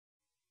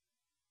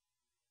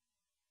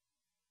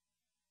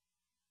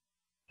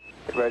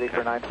Ready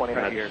for 920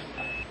 right here.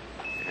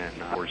 And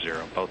 40,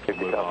 both will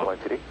move Council off.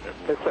 NTD.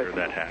 We'll clear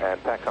that hack.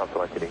 And Pack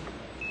Council NTD.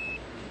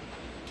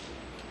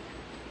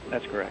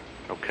 That's correct.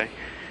 Okay.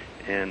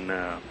 And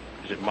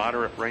is it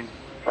moderate rain?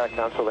 Pack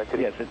Council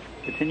NTD. Yes, it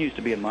continues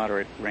to be a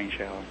moderate rain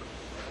shower.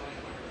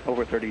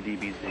 Over 30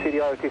 dBz.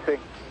 CDR OTC.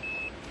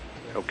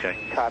 Okay.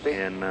 Copy.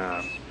 And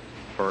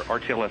for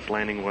RTLS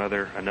landing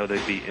weather, I know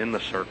they'd be in the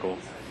circle,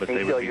 but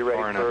they would be you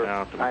ready far enough for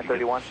out that we could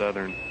get 931? the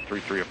southern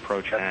 3-3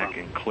 approach hack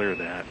and clear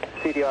that.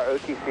 CDR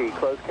OTC,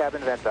 closed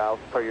cabin vent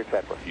valves per your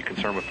checklist. You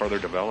concerned with further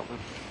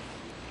development?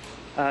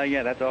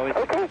 Yeah, that's always...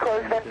 Okay,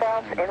 closed vent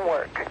valves in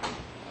work.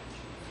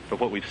 But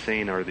what we've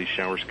seen are these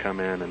showers come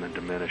in and then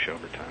diminish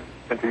over time.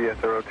 NTD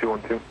SRO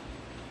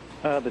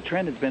 212. The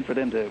trend has been for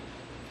them to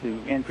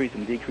increase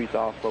and decrease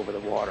off over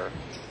the water.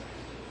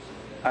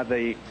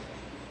 The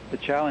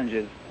challenge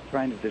is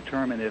trying to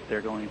determine if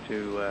they're going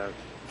to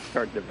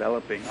start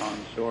developing on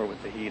shore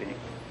with the heating,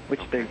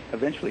 which they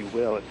eventually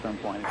will at some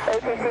point.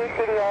 OTC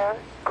CDR,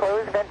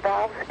 closed vent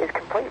valves is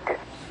complete.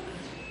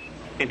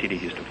 NTD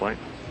Houston flight.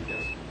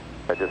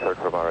 I just heard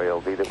from our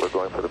ALV that we're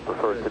going for the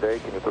preferred today.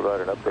 Can you provide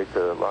an update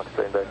to launch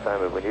train back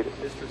time if we need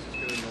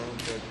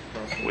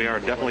it? We are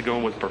definitely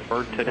going with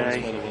preferred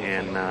today,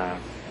 and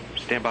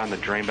stand by on the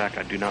drain back.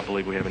 I do not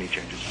believe we have any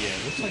changes. Yeah,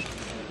 it looks like...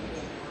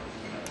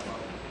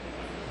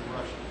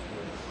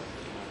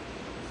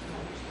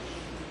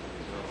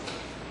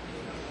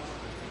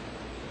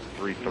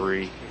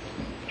 3-3,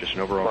 just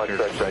an overall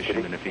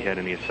characterization, and if he had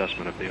any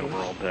assessment of the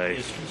overall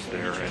day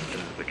there at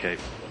the Cape.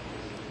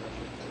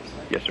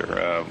 Yes,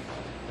 sir.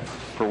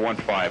 For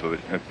 1-5, it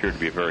appeared to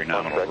be a very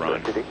nominal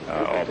run.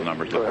 All the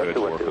numbers looked good. The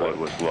workload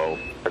was low,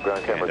 and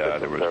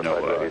there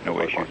was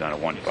no issues on a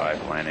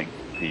 1-5 landing.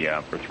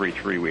 For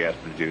 3-3, we asked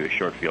him to do a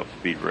short field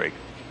speed break.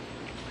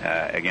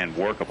 Again,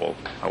 workable.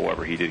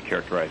 However, he did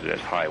characterize it as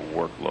high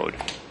workload.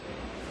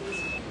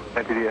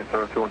 NTD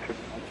SRO 212.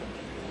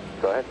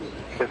 Go ahead.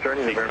 Yes, sir.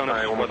 Need to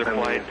verify one more time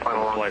the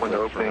final launch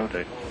window opening.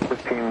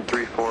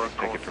 1534.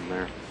 Take it from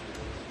there.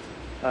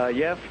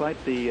 Yeah, flight,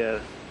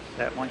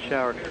 that one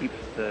shower keeps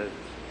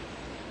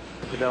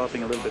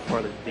developing a little bit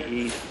farther to the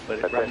east,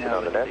 but right now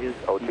on the net. it is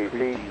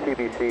OTC,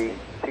 TBC,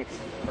 TT.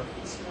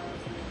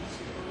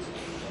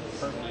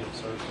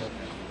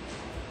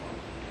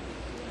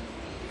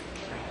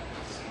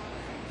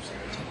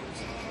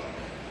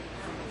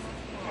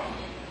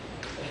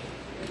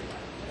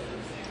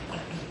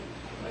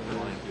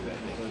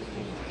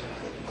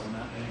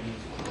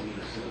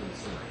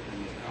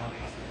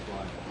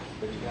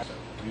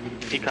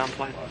 Econ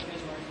flight.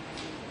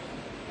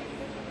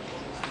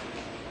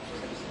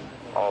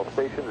 All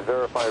stations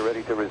verify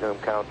ready to resume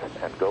count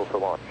and go for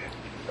launch.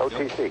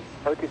 OTC,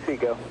 OTC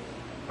go.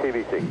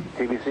 TBC,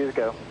 TBC is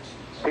go.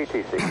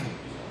 PTC,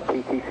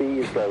 PTC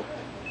is go.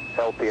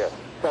 LPS,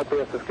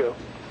 LPS is go.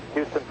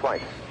 Houston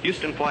flight.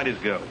 Houston flight is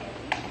go.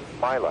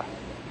 Mila,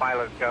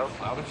 Mila is go.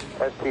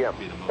 STM,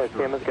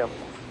 STM is go.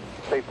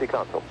 Safety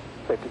console,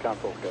 safety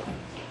console is go.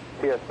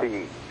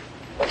 CSPE,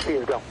 SP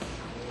is go.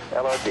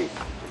 LRD,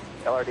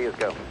 LRD is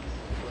go.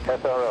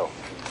 SRO,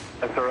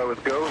 SRO is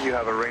go. You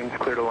have a range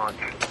clear to launch.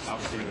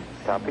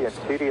 Copy, and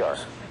CDR.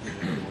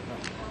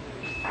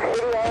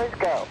 CDR is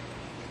go.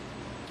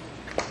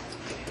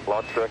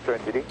 Launch director,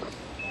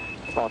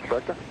 NTD. Launch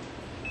director.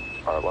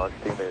 Our launch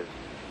team is.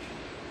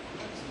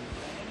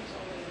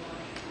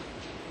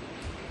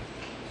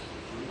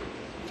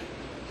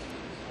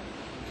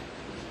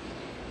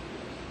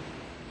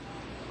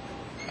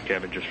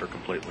 Cabin, just for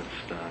complete list.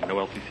 No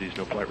LTCs,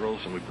 no flight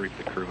rules, and we briefed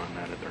the crew on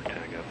that at their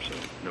tag up, so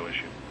no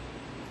issue.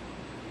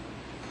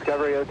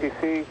 Discovery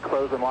OTC,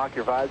 close and lock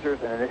your visors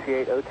and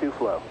initiate O2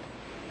 flow.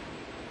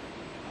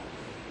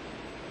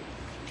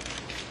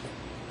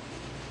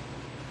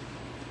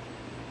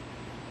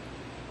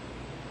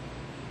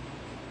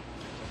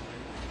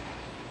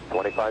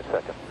 "25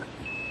 seconds.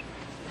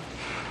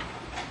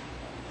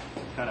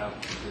 Cut out.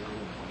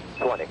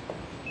 20.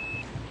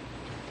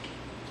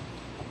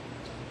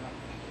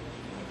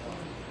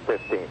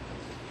 15.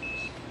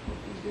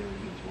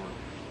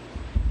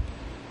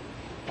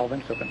 all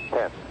links open.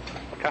 10.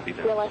 Copy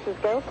that. CLS is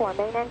go for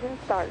main engine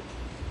start.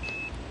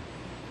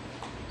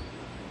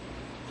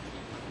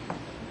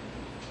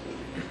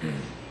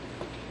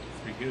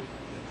 Pretty good.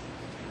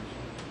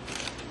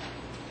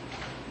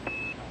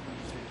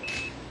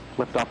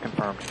 Liftoff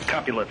confirmed.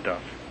 Copy liftoff.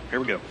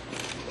 Here we go.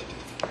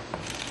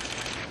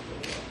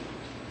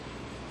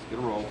 Get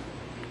a roll.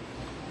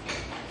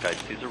 Guys,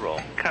 use a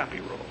roll. Copy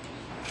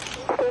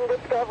roll. Team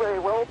Discovery,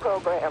 roll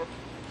program.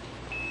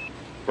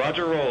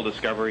 Roger, roll,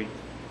 Discovery.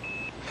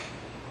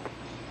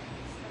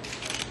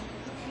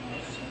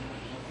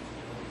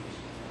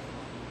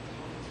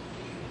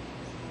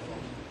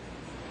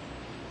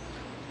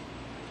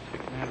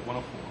 Man at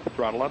 104.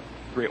 Throttle up,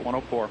 3 at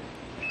 104.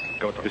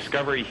 Go with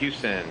Discovery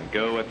Houston.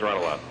 Go at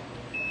throttle up.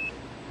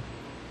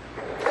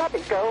 Copy,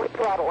 go,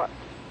 throttle up.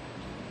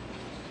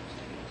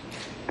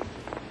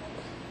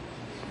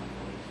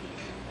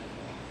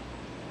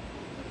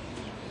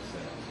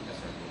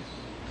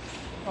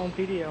 On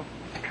PDO.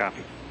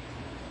 Copy.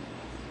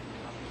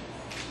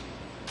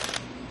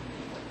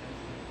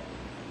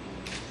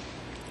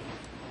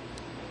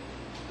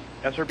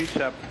 SRB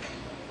SEP.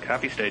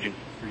 Copy staging.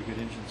 Pretty good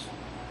engines.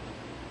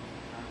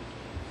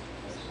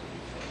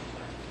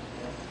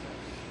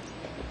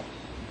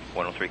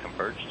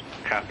 Converged.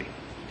 Copy.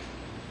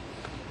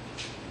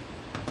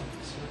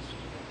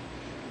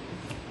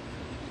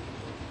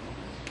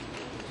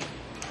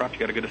 Prop, you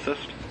got a good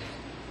assist?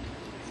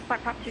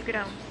 Flight prop 2, good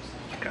ohms.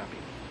 Copy.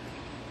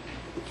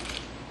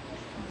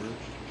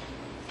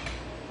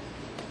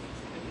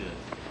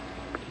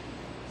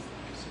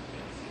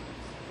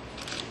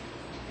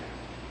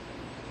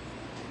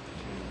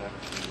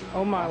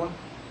 Oh, Milo.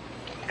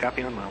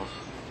 Copy on Miles.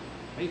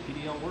 Hey,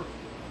 PD on work.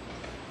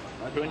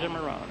 2-engine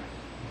Maroon.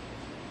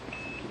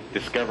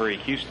 Discovery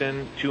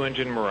Houston,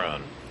 2-engine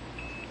Maroon.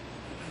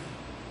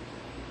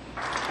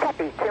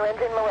 Copy,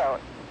 2-engine Maroon.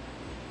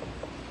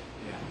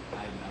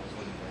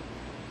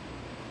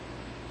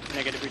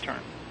 Negative return.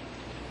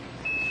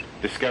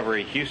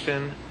 Discovery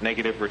Houston,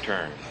 negative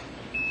return.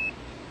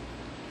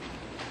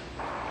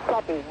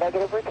 Copy,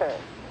 negative return.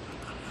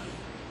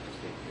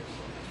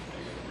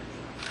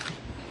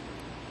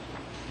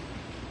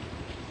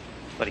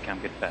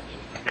 Buddycom, good fest.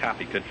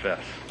 Copy, good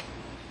fest.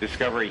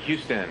 Discovery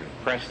Houston,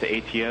 press to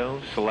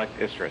ATO, select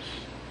Istrus.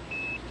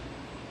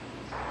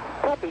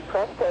 Copy,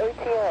 press to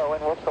ATO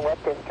and we'll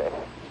select district.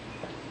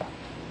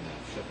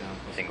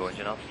 Single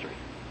engine ops 3.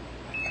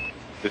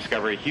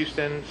 Discovery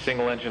Houston,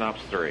 single engine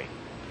ops 3.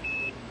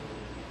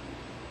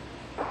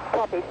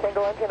 Copy,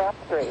 single engine ops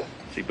 3.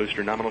 See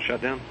booster nominal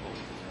shutdown?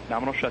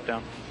 Nominal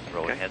shutdown.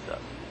 Rolling heads up.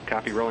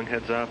 Copy, rolling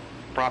heads up.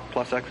 Prop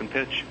plus X and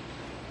pitch.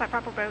 Flight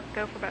prop or both,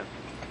 go for both.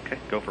 Okay,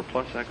 go for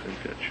plus X and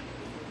pitch.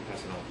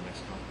 Pass it off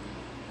next time.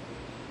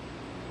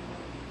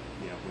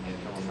 Yeah, we need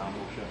a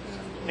nominal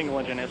shutdown. Single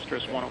engine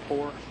Istrus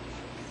 104.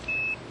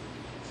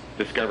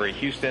 Discovery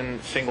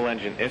Houston, single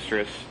engine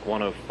Istrus,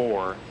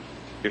 104.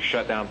 Your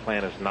shutdown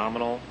plan is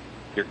nominal.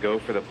 Your go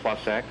for the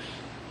plus X,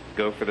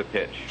 go for the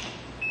pitch.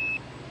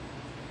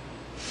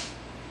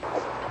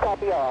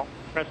 Copy all.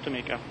 Press to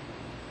Miko.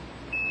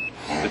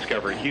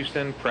 Discovery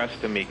Houston, press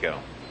to MECO.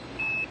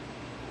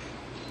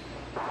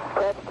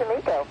 Press to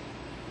Miko.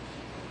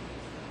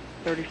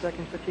 30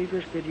 seconds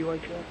fatiguers, good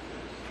UHF.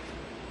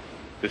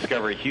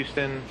 Discovery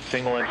Houston,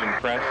 single engine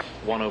press,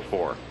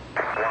 104.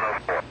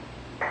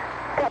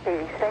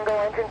 Copy, single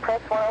engine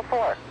press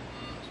 104.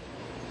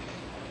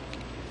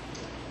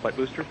 Flight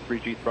booster,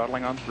 3G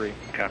throttling on 3.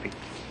 Copy.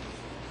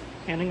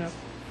 Standing up.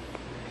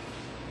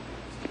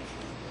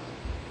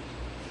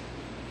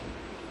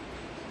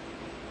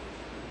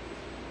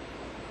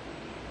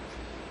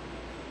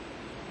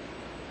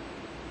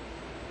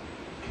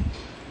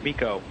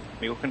 MECO.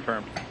 MECO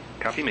confirmed.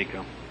 Copy,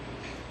 Miko.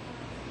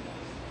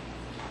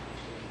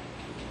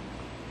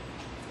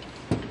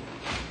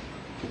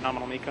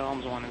 Nominal Miko,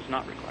 ohms 1 is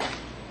not required.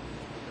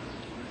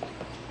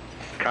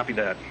 Copy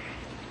that.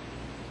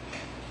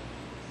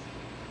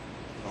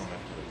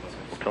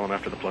 We'll tell them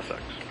after the plus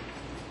X.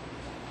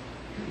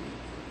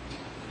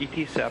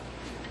 ET SEP.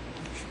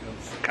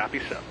 Copy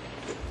SEP.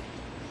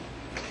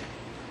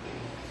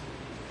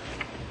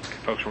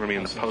 Folks, we're going to be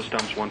in the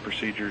post-dumps 1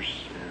 procedures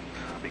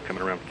and be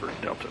coming around for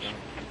deltas.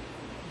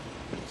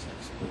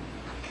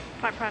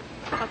 Flight prop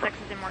plus X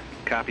is in work.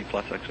 Copy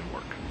plus X in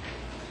work.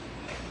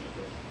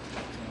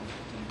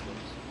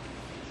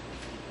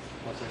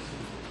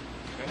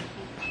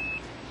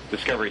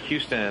 Discovery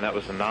Houston, that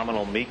was a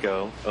nominal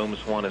MECO.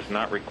 Ohms 1 is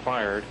not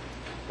required.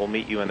 We'll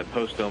meet you in the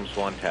post Ohms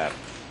 1 tab.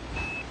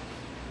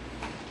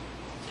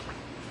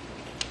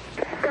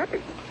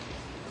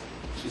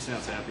 She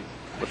sounds happy.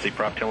 Let's see,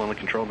 prop tail on the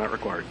control, not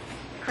required.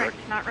 Correct,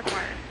 not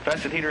required.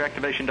 Fasten heater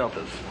activation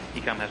deltas.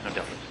 ECOM has no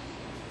deltas.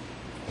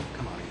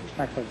 Come on.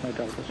 Access, no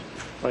deltas.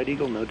 Flight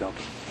Eagle, no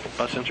deltas.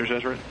 Bus sensors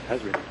as written.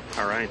 Has written.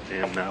 All right,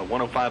 and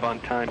 105 on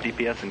time,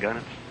 DPS and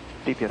guidance.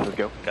 DPS is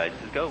go.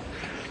 Guidance is go.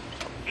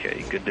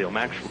 Okay, good deal.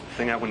 Max,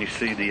 sing out when you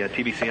see the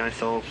TBC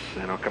isols,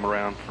 and I'll come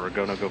around for a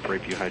go, no-go for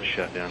APU height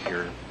shutdown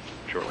here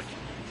shortly.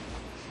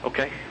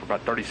 Okay, we're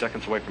about 30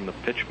 seconds away from the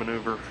pitch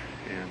maneuver,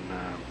 and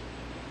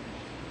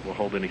we'll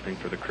hold anything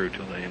for the crew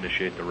till they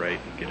initiate the rate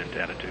and get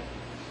into attitude.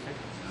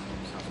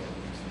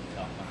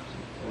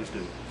 Always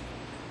do.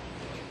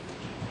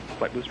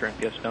 Flight booster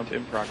MPS dump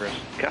in progress.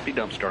 Copy,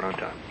 dump start on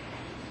time.